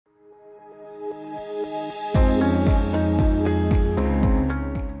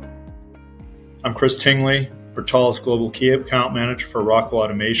I'm Chris Tingley, Rittal's Global Key Account Manager for Rockwell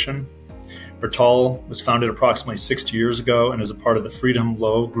Automation. Rittal was founded approximately 60 years ago and is a part of the Friedhelm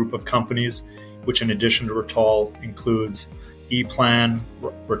Loh Group of companies, which in addition to Rittal includes ePlan,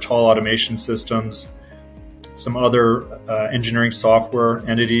 Rittal Automation Systems, some other engineering software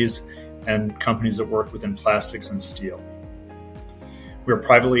entities, and companies that work within plastics and steel. We are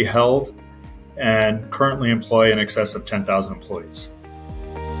privately held and currently employ in excess of 10,000 employees.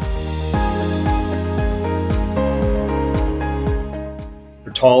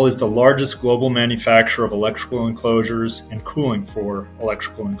 Rittal is the largest global manufacturer of electrical enclosures and cooling for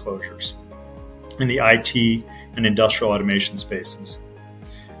electrical enclosures in the IT and industrial automation spaces.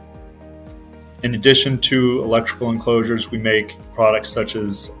 In addition to electrical enclosures, we make products such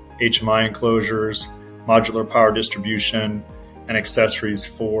as HMI enclosures, modular power distribution, and accessories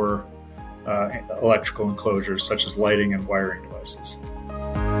for electrical enclosures such as lighting and wiring devices.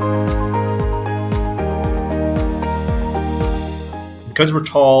 Because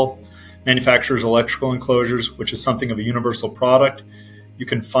Rittal manufactures electrical enclosures, which is something of a universal product, you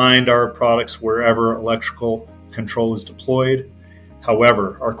can find our products wherever electrical control is deployed.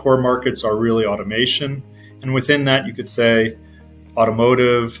 However, our core markets are really automation, and within that you could say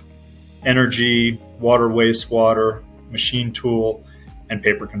automotive, energy, water, wastewater, machine tool, and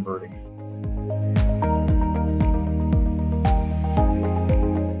paper converting.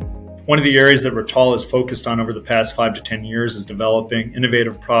 One of the areas that Rittal has focused on over the past 5 to 10 years is developing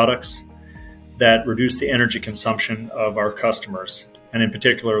innovative products that reduce the energy consumption of our customers, and in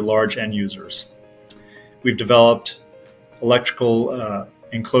particular, large end users. We've developed electrical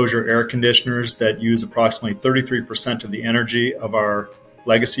enclosure air conditioners that use approximately 33% of the energy of our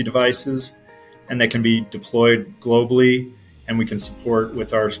legacy devices, and they can be deployed globally, and we can support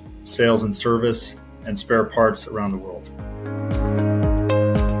with our sales and service and spare parts around the world.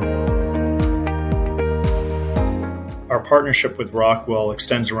 Our partnership with Rockwell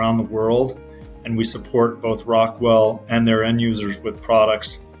extends around the world, and we support both Rockwell and their end users with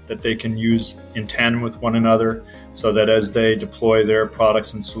products that they can use in tandem with one another, so that as they deploy their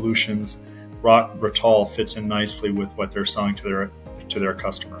products and solutions, Rittal fits in nicely with what they're selling to their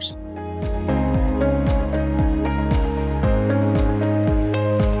customers.